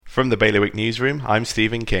From the Bailiwick newsroom, I'm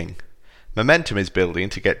Stephen King. Momentum is building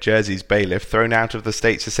to get Jersey's bailiff thrown out of the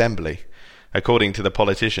State's Assembly. According to the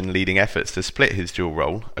politician leading efforts to split his dual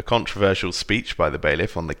role, a controversial speech by the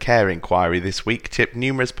bailiff on the care inquiry this week tipped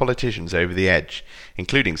numerous politicians over the edge,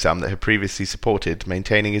 including some that had previously supported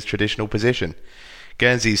maintaining his traditional position.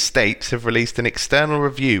 Guernsey's states have released an external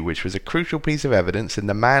review which was a crucial piece of evidence in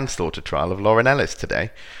the manslaughter trial of Lauren Ellis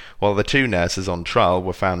today. While the two nurses on trial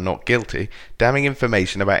were found not guilty, damning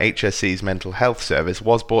information about HSC's mental health service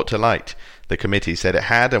was brought to light. The committee said it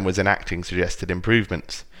had and was enacting suggested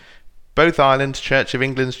improvements. Both Ireland's Church of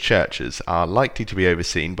England's churches are likely to be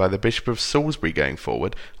overseen by the Bishop of Salisbury going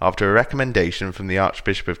forward after a recommendation from the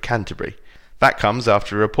Archbishop of Canterbury. That comes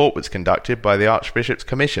after a report was conducted by the Archbishop's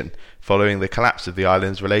Commission following the collapse of the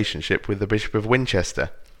island's relationship with the Bishop of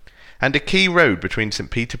Winchester. And a key road between St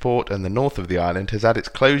Peter Port and the north of the island has had its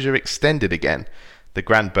closure extended again. The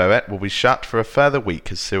Grand Boet will be shut for a further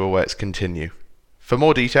week as sewer works continue. For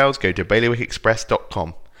more details, go to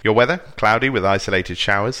bailiwickexpress.com. Your weather, cloudy with isolated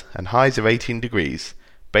showers and highs of 18 degrees.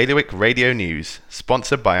 Bailiwick Radio News,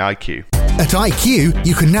 sponsored by IQ. At IQ,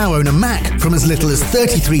 you can now own a Mac from as little as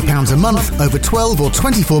 £33 a month over 12 or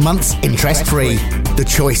 24 months interest-free. The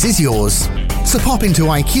choice is yours. So pop into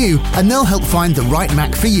IQ and they'll help find the right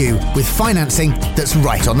Mac for you with financing that's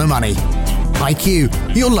right on the money.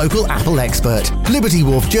 IQ, your local Apple expert. Liberty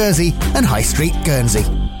Wharf, Jersey and High Street,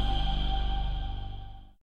 Guernsey.